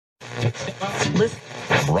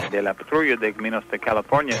De la patrulla de Caminos de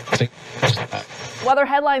California. Weather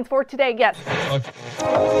headlines for today, yes.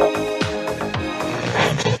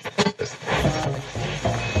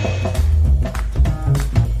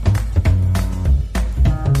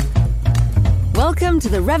 Welcome to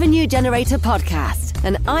the Revenue Generator Podcast,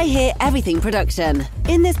 an I Hear Everything production.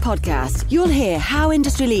 In this podcast, you'll hear how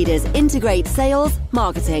industry leaders integrate sales,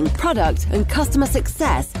 marketing, product, and customer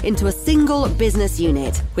success into a single business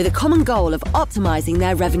unit with a common goal of optimizing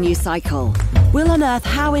their revenue cycle. We'll unearth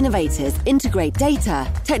how innovators integrate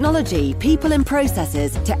data, technology, people, and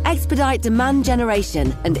processes to expedite demand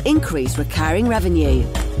generation and increase recurring revenue.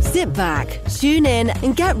 Sit back, tune in,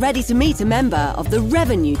 and get ready to meet a member of the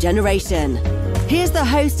revenue generation. Here's the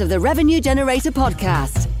host of the Revenue Generator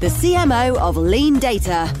Podcast, the CMO of Lean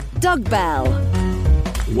Data, Doug Bell.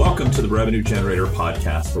 Welcome to the Revenue Generator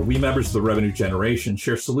Podcast, where we members of the Revenue Generation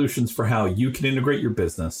share solutions for how you can integrate your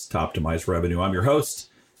business to optimize revenue. I'm your host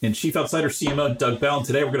and Chief Outsider CMO, Doug Bell, and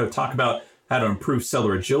today we're going to talk about how to improve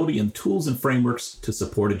seller agility and tools and frameworks to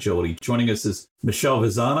support agility. Joining us is Michelle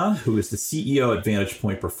Vazzana, who is the CEO at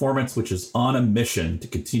VantagePoint Performance, which is on a mission to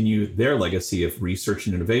continue their legacy of research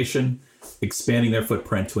and innovation, expanding their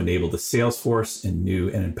footprint to enable the sales force in new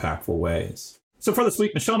and impactful ways. So for this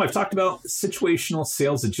week, Michelle and I have talked about situational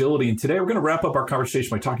sales agility, and today we're going to wrap up our conversation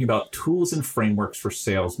by talking about tools and frameworks for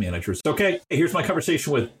sales managers. Okay, here's my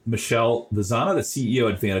conversation with Michelle Vazzana, the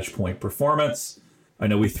CEO at VantagePoint Performance. I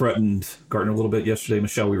know we threatened Gartner a little bit yesterday.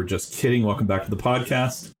 Michelle, we were just kidding. Welcome back to the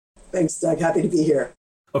podcast. Thanks, Doug. Happy to be here.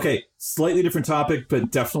 Okay, slightly different topic, but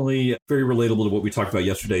definitely very relatable to what we talked about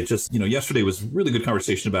yesterday. Yesterday was a really good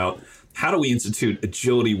conversation about how do we institute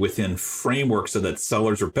agility within frameworks so that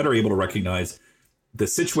sellers are better able to recognize the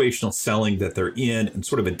situational selling that they're in and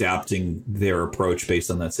sort of adapting their approach based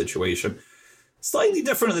on that situation. Slightly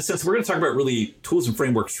different in the sense we're going to talk about really tools and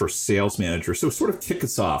frameworks for sales managers. So sort of kick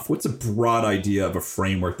us off. What's a broad idea of a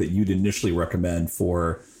framework that you'd initially recommend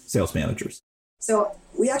for sales managers? So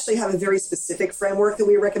we actually have a very specific framework that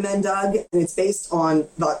we recommend, Doug, and it's based on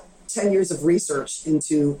about 10 years of research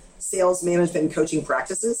into sales management and coaching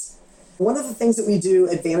practices. One of the things that we do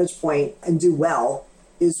at VantagePoint and do well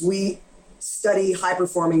is we study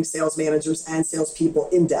high-performing sales managers and salespeople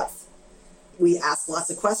in depth. We ask lots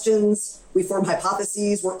of questions. We form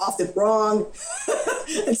hypotheses. We're often wrong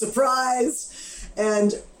and surprised.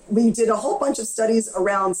 And we did a whole bunch of studies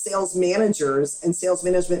around sales managers and sales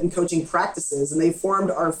management and coaching practices, and they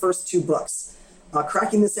formed our first two books,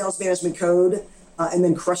 Cracking the Sales Management Code and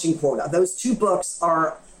then Crushing Quota. Those two books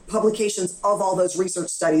are publications of all those research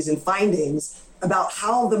studies and findings about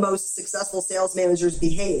how the most successful sales managers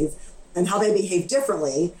behave and how they behave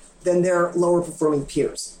differently than their lower performing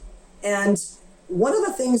peers. And one of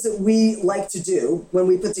the things that we like to do when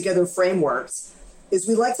we put together frameworks is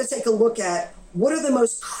we like to take a look at what are the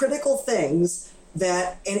most critical things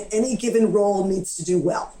that in any given role needs to do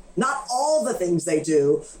well. Not all the things they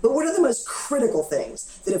do, but what are the most critical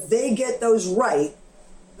things that if they get those right,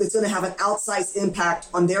 it's going to have an outsized impact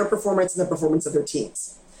on their performance and the performance of their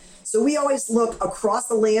teams. So we always look across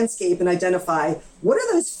the landscape and identify what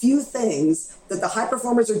are those few things that the high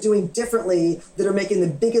performers are doing differently that are making the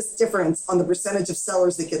biggest difference on the percentage of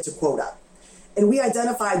sellers that get to quota. And we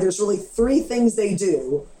identified there's really three things they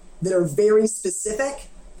do that are very specific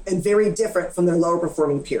and very different from their lower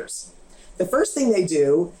performing peers. The first thing they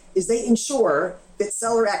do is they ensure that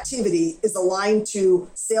seller activity is aligned to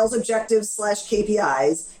sales objectives /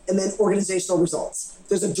 KPIs and then organizational results.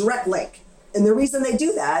 There's a direct link. And the reason they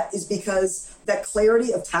do that is because that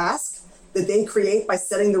clarity of task that they create by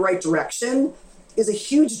setting the right direction is a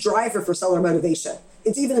huge driver for seller motivation.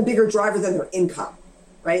 It's even a bigger driver than their income,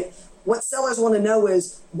 right? What sellers want to know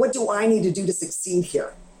is, what do I need to do to succeed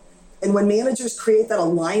here? And when managers create that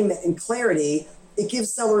alignment and clarity, it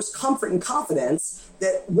gives sellers comfort and confidence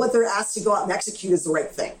that what they're asked to go out and execute is the right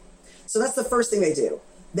thing. So that's the first thing they do.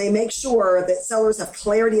 They make sure that sellers have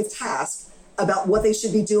clarity of task about what they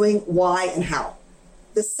should be doing, why, and how.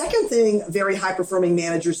 The second thing very high-performing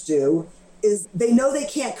managers do is they know they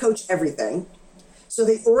can't coach everything, so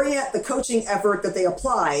they orient the coaching effort that they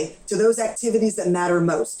apply to those activities that matter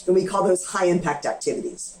most, and we call those high-impact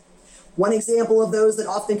activities. One example of those that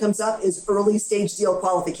often comes up is early-stage deal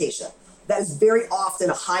qualification. That is very often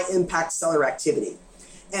a high-impact seller activity.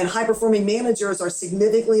 And high-performing managers are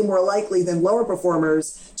significantly more likely than lower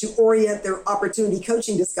performers to orient their opportunity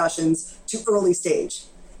coaching discussions to early stage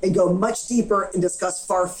and go much deeper and discuss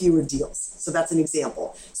far fewer deals. So that's an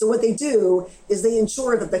example. So what they do is they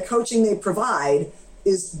ensure that the coaching they provide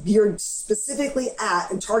is geared specifically at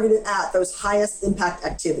and targeted at those highest impact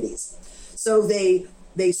activities. So they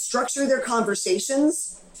They structure their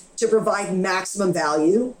conversations to provide maximum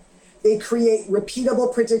value. They create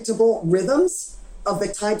repeatable, predictable rhythms of the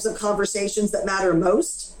types of conversations that matter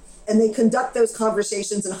most. And they conduct those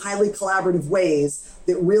conversations in highly collaborative ways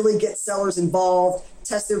that really get sellers involved,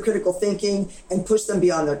 test their critical thinking, and push them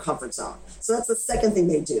beyond their comfort zone. So that's the second thing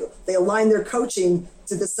they do. They align their coaching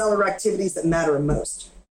to the seller activities that matter most.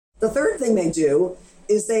 The third thing they do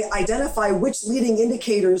is they identify which leading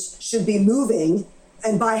indicators should be moving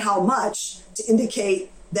and by how much to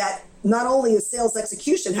indicate that not only is sales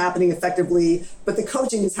execution happening effectively, but the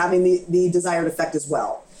coaching is having the desired effect as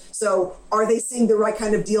well. So are they seeing the right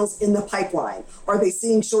kind of deals in the pipeline? Are they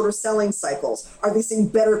seeing shorter selling cycles? Are they seeing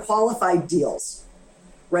better qualified deals,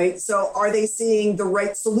 right? So are they seeing the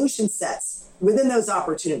right solution sets within those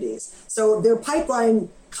opportunities? So their pipeline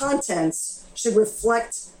contents should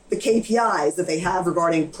reflect the KPIs that they have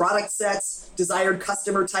regarding product sets, desired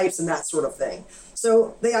customer types, and that sort of thing.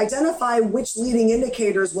 So they identify which leading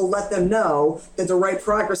indicators will let them know that the right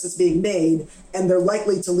progress is being made and they're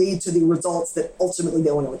likely to lead to the results that ultimately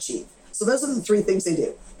they want to achieve. So those are the three things they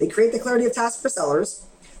do. They create the clarity of task for sellers,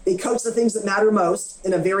 they coach the things that matter most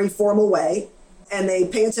in a very formal way, and they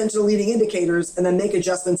pay attention to leading indicators and then make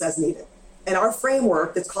adjustments as needed. And our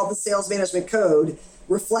framework that's called the Sales Management Code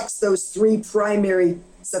reflects those three primary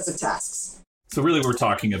sets of tasks. So really we're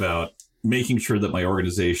talking about making sure that my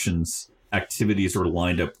organization's activities are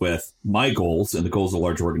lined up with my goals and the goals of a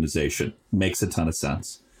large organization. Makes a ton of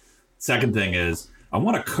sense. Second thing is I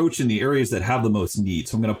want to coach in the areas that have the most need.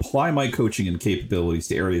 So I'm going to apply my coaching and capabilities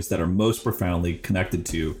to areas that are most profoundly connected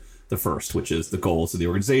to the first, which is the goals of the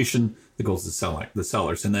organization, the goals of the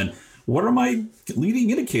sellers. And then what are my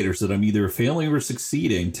leading indicators that I'm either failing or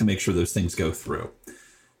succeeding to make sure those things go through?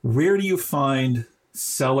 Where do you find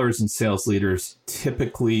sellers and sales leaders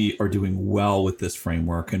typically are doing well with this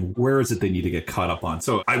framework, and where is it they need to get caught up on?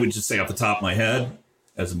 So I would just say off the top of my head,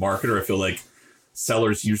 as a marketer, I feel like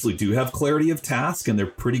sellers usually do have clarity of task and they're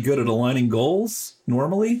pretty good at aligning goals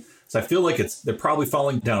normally. So I feel like they're probably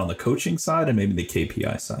falling down on the coaching side and maybe the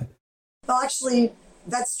KPI side. Well, actually,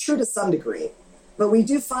 that's true to some degree, but we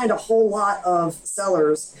do find a whole lot of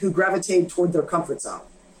sellers who gravitate toward their comfort zone.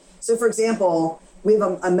 So for example, we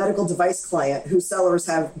have a medical device client whose sellers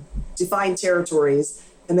have defined territories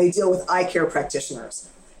and they deal with eye care practitioners.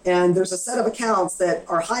 And there's a set of accounts that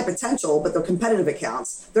are high potential, but they're competitive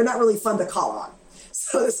accounts. They're not really fun to call on.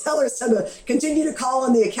 So the sellers tend to continue to call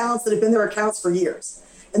on the accounts that have been their accounts for years.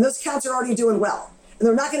 And those accounts are already doing well. And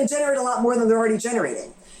they're not going to generate a lot more than they're already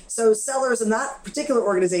generating. So sellers in that particular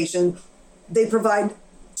organization, they provide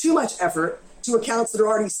too much effort to accounts that are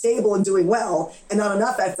already stable and doing well, and not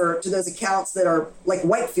enough effort to those accounts that are like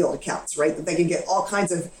whitefield accounts, right? That they can get all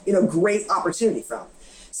kinds of, great opportunity from.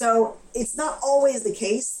 So it's not always the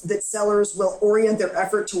case that sellers will orient their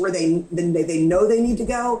effort to where they know they need to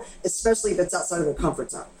go, especially if it's outside of their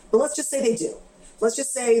comfort zone. But let's just say they do. Let's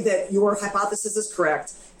just say that your hypothesis is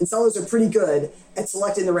correct and sellers are pretty good at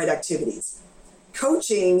selecting the right activities.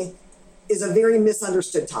 Coaching is a very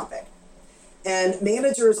misunderstood topic. And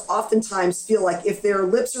managers oftentimes feel like if their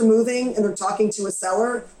lips are moving and they're talking to a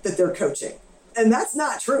seller, that they're coaching. And that's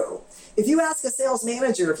not true. If you ask a sales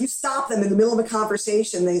manager, if you stop them in the middle of a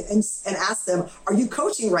conversation and ask them, are you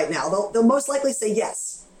coaching right now? They'll most likely say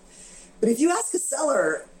yes. But if you ask a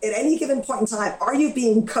seller at any given point in time, are you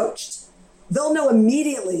being coached? They'll know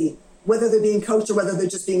immediately whether they're being coached or whether they're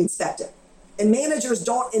just being inspected. And managers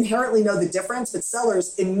don't inherently know the difference, but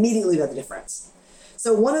sellers immediately know the difference.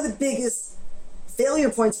 So one of the biggest failure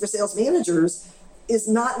points for sales managers is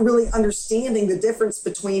not really understanding the difference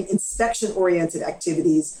between inspection-oriented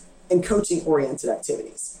activities and coaching-oriented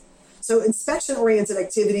activities. So inspection-oriented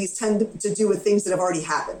activities tend to do with things that have already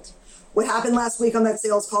happened. What happened last week on that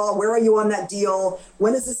sales call? Where are you on that deal?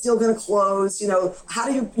 When is this deal going to close? How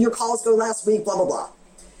do your calls go last week? Blah, blah, blah.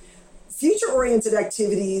 Future-oriented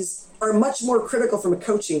activities are much more critical from a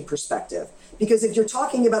coaching perspective. Because if you're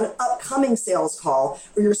talking about an upcoming sales call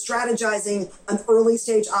or you're strategizing an early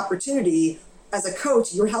stage opportunity, as a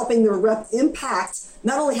coach, you're helping the rep impact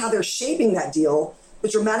not only how they're shaping that deal,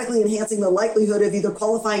 but dramatically enhancing the likelihood of either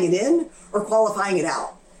qualifying it in or qualifying it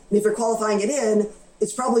out. And if you're qualifying it in,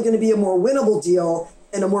 it's probably going to be a more winnable deal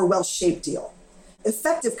and a more well-shaped deal.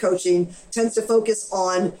 Effective coaching tends to focus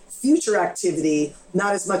on future activity,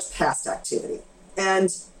 not as much past activity.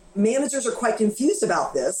 And managers are quite confused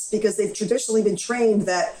about this because they've traditionally been trained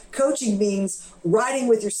that coaching means riding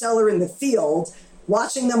with your seller in the field,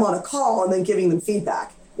 watching them on a call, and then giving them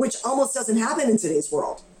feedback, which almost doesn't happen in today's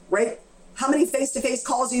world, right? How many face-to-face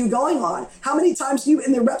calls are you going on? How many times are you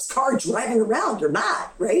in the rep's car driving around? You're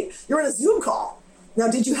not, right? You're on a Zoom call. Now,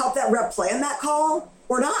 did you help that rep plan that call?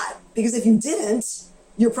 or not. Because if you didn't,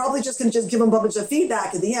 you're probably just going to just give them a bunch of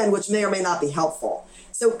feedback at the end, which may or may not be helpful.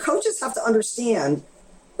 So coaches have to understand,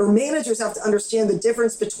 or managers have to understand the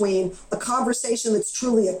difference between a conversation that's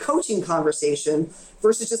truly a coaching conversation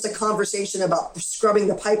versus just a conversation about scrubbing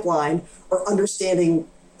the pipeline or understanding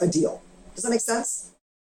a deal. Does that make sense?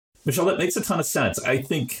 Michelle, that makes a ton of sense. I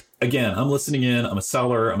think, again, I'm listening in, I'm a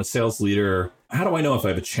seller, I'm a sales leader. How do I know if I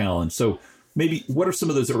have a challenge? So maybe what are some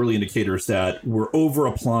of those early indicators that we're over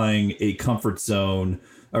applying a comfort zone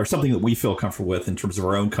or something that we feel comfortable with in terms of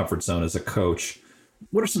our own comfort zone as a coach?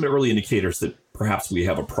 What are some early indicators that perhaps we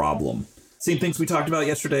have a problem? Same things we talked about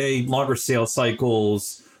yesterday, longer sales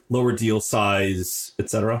cycles, lower deal size,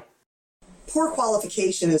 etc. Poor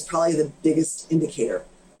qualification is probably the biggest indicator.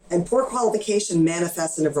 And poor qualification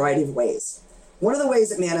manifests in a variety of ways. One of the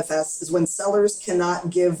ways it manifests is when sellers cannot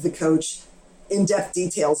give the coach in-depth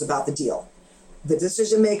details about the deal. The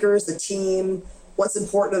decision makers, the team, what's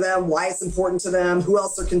important to them, why it's important to them, who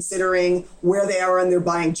else they're considering, where they are in their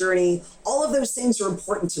buying journey. All of those things are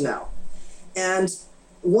important to know. And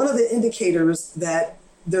one of the indicators that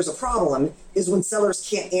there's a problem is when sellers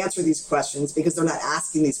can't answer these questions because they're not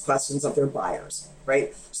asking these questions of their buyers,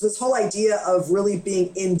 right? So this whole idea of really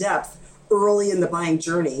being in-depth early in the buying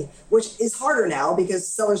journey, which is harder now because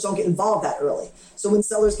sellers don't get involved that early. So when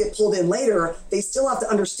sellers get pulled in later, they still have to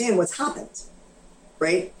understand what's happened,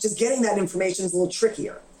 right? Just getting that information is a little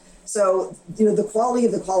trickier. So, the quality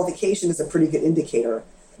of the qualification is a pretty good indicator.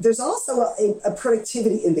 There's also a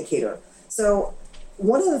productivity indicator. So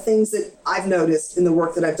one of the things that I've noticed in the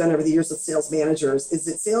work that I've done over the years with sales managers is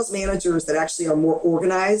that sales managers that actually are more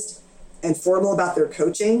organized and formal about their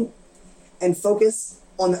coaching and focus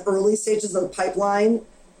on the early stages of the pipeline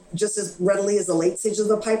just as readily as the late stages of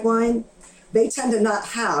the pipeline, they tend to not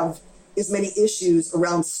have as many issues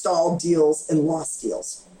around stalled deals and lost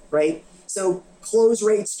deals, right? So close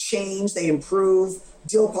rates change, they improve,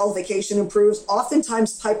 deal qualification improves.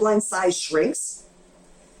 Oftentimes pipeline size shrinks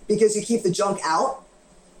because you keep the junk out.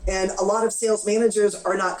 And a lot of sales managers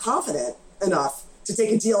are not confident enough to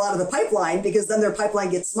take a deal out of the pipeline because then their pipeline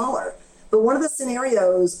gets smaller. But one of the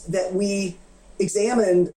scenarios that we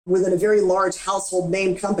examined within a very large household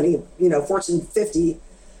name company, Fortune 50,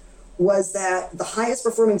 was that the highest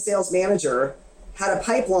performing sales manager had a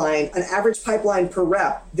pipeline, an average pipeline per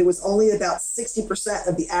rep that was only about 60%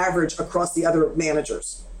 of the average across the other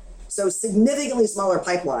managers. So significantly smaller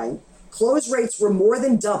pipeline. Close rates were more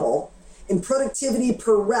than double, and productivity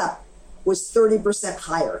per rep was 30%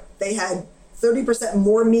 higher. They had 30%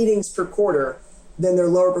 more meetings per quarter than their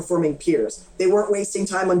lower performing peers. They weren't wasting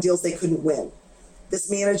time on deals they couldn't win. This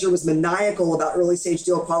manager was maniacal about early stage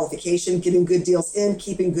deal qualification, getting good deals in,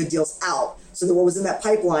 keeping good deals out, so that what was in that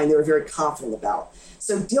pipeline they were very confident about.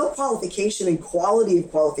 So deal qualification and quality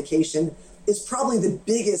of qualification is probably the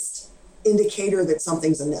biggest indicator that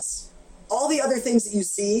something's amiss. All the other things that you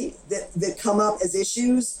see that come up as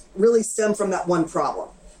issues really stem from that one problem.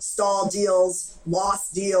 Stall deals,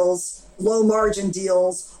 lost deals, low margin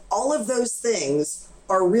deals, all of those things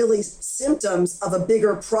are really symptoms of a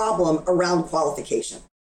bigger problem around qualification.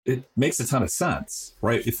 It makes a ton of sense,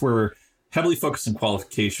 right? If we're heavily focused on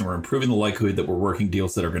qualification, we're improving the likelihood that we're working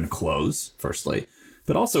deals that are going to close, firstly,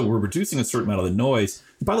 but also we're reducing a certain amount of the noise.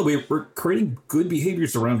 And by the way, we're creating good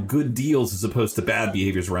behaviors around good deals as opposed to bad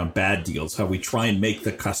behaviors around bad deals, how we try and make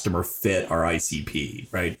the customer fit our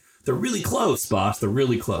ICP, right? They're really close, boss. They're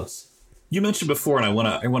really close. You mentioned before, and I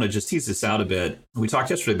want to just tease this out a bit. We talked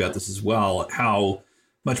yesterday about this as well, how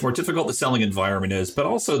much more difficult the selling environment is, but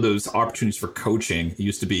also those opportunities for coaching. It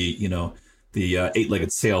used to be, the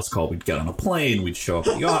eight-legged sales call. We'd get on a plane, we'd show up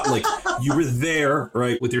at the like you were there,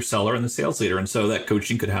 right, with your seller and the sales leader. And so that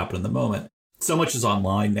coaching could happen in the moment. So much is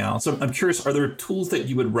online now. So I'm curious, are there tools that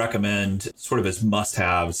you would recommend sort of as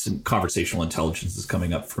must-haves? And conversational intelligence is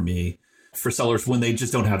coming up for me, for sellers when they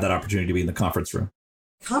just don't have that opportunity to be in the conference room?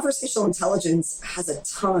 Conversational intelligence has a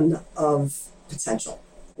ton of potential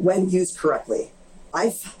when used correctly.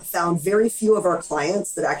 I've found very few of our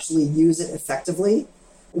clients that actually use it effectively.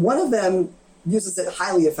 One of them uses it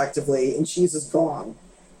highly effectively, and she uses Gong.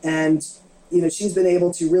 And, she's been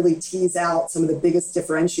able to really tease out some of the biggest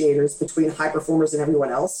differentiators between high performers and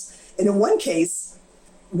everyone else. And in one case,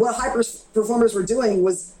 what high performers were doing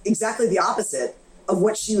was exactly the opposite of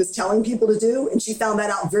what she was telling people to do. And she found that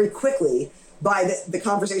out very quickly by the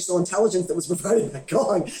conversational intelligence that was provided by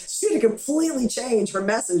Gong. She had to completely change her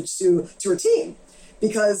message to her team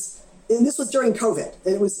because, and this was during COVID,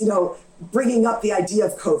 and it was, bringing up the idea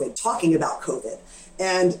of COVID, talking about COVID.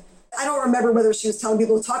 And I don't remember whether she was telling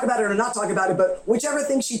people to talk about it or not talk about it, but whichever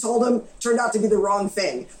thing she told them turned out to be the wrong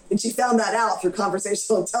thing. And she found that out through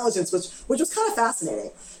conversational intelligence, which was kind of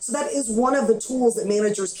fascinating. So that is one of the tools that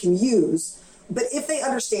managers can use, but if they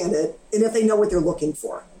understand it and if they know what they're looking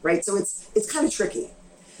for, right? So it's kind of tricky.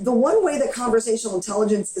 The one way that conversational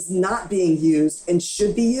intelligence is not being used and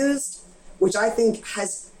should be used, which I think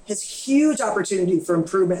has huge opportunity for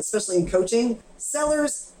improvement, especially in coaching,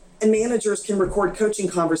 sellers and managers can record coaching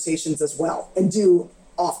conversations as well and do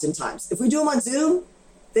oftentimes. If we do them on Zoom,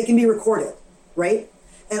 they can be recorded, right?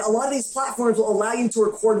 And a lot of these platforms will allow you to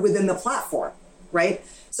record within the platform, right?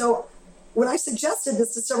 So when I suggested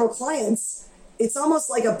this to several clients, it's almost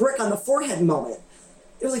like a brick on the forehead moment.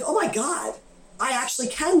 It was like, oh my God, I actually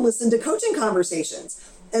can listen to coaching conversations.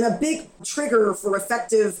 And a big trigger for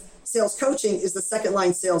effective sales coaching is the second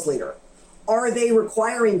line sales leader. Are they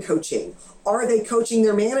requiring coaching? Are they coaching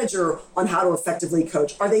their manager on how to effectively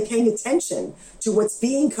coach? Are they paying attention to what's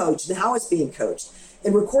being coached and how it's being coached?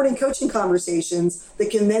 And recording coaching conversations that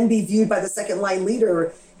can then be viewed by the second line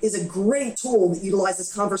leader is a great tool that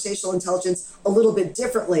utilizes conversational intelligence a little bit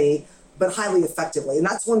differently, but highly effectively. And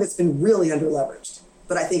that's one that's been really underleveraged,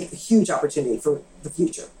 but I think a huge opportunity for the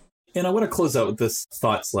future. And I want to close out with this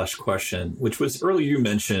thought/question, which was earlier you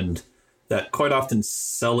mentioned that quite often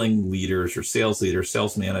selling leaders or sales leaders,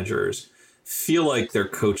 sales managers feel like they're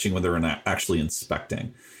coaching when they're not actually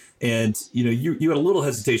inspecting. And, you had a little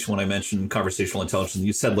hesitation when I mentioned conversational intelligence. And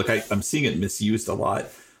you said, look, I'm seeing it misused a lot.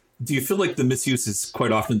 Do you feel like the misuse is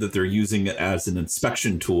quite often that they're using it as an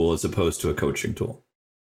inspection tool as opposed to a coaching tool?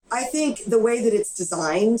 I think the way that it's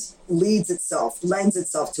designed lends itself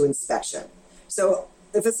to inspection. So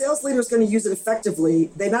if a sales leader is going to use it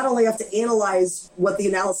effectively, they not only have to analyze what the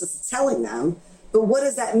analysis is telling them, but what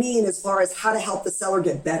does that mean as far as how to help the seller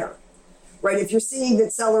get better, right? If you're seeing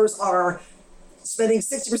that sellers are spending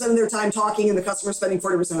 60% of their time talking and the customer spending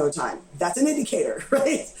 40% of their time, that's an indicator,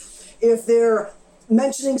 right? If they're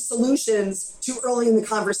mentioning solutions too early in the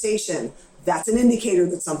conversation, that's an indicator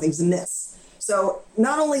that something's amiss. So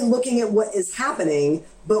not only looking at what is happening,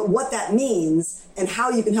 but what that means and how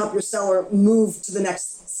you can help your seller move to the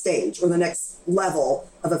next stage or the next level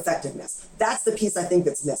of effectiveness. That's the piece I think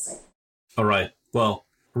that's missing. All right. Well,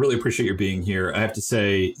 I really appreciate your being here. I have to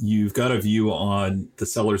say, you've got a view on the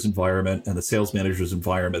seller's environment and the sales manager's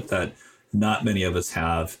environment that not many of us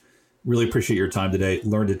have. Really appreciate your time today.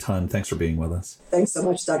 Learned a ton. Thanks for being with us. Thanks so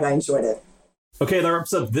much, Doug. I enjoyed it. Okay, that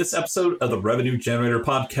wraps up this episode of the Revenue Generator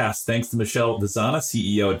Podcast. Thanks to Michelle Vazzana,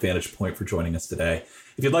 CEO at VantagePoint, for joining us today.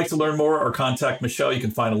 If you'd like to learn more or contact Michelle, you can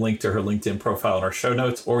find a link to her LinkedIn profile in our show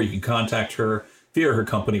notes, or you can contact her via her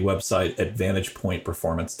company website at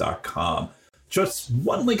VantagePointPerformance.com. Just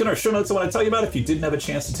one link in our show notes I want to tell you about. If you didn't have a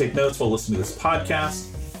chance to take notes while listening to this podcast,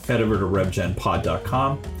 head over to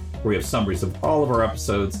RevGenPod.com, where we have summaries of all of our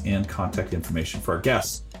episodes and contact information for our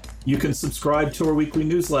guests. You can subscribe to our weekly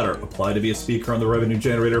newsletter, apply to be a speaker on the Revenue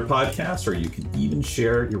Generator podcast, or you can even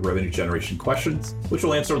share your revenue generation questions, which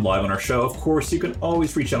we'll answer live on our show. Of course, you can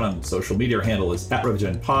always reach out on social media. Our handle is at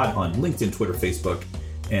RevGenPod on LinkedIn, Twitter, Facebook,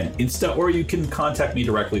 and Insta, or you can contact me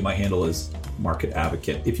directly. My handle is Market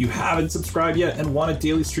Advocate. If you haven't subscribed yet and want a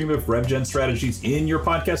daily stream of RevGen strategies in your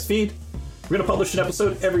podcast feed, we're going to publish an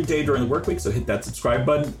episode every day during the work week, so hit that subscribe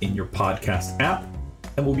button in your podcast app.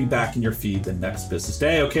 And we'll be back in your feed the next business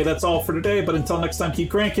day. Okay, that's all for today. But until next time,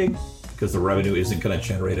 keep cranking, because the revenue isn't going to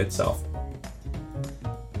generate itself.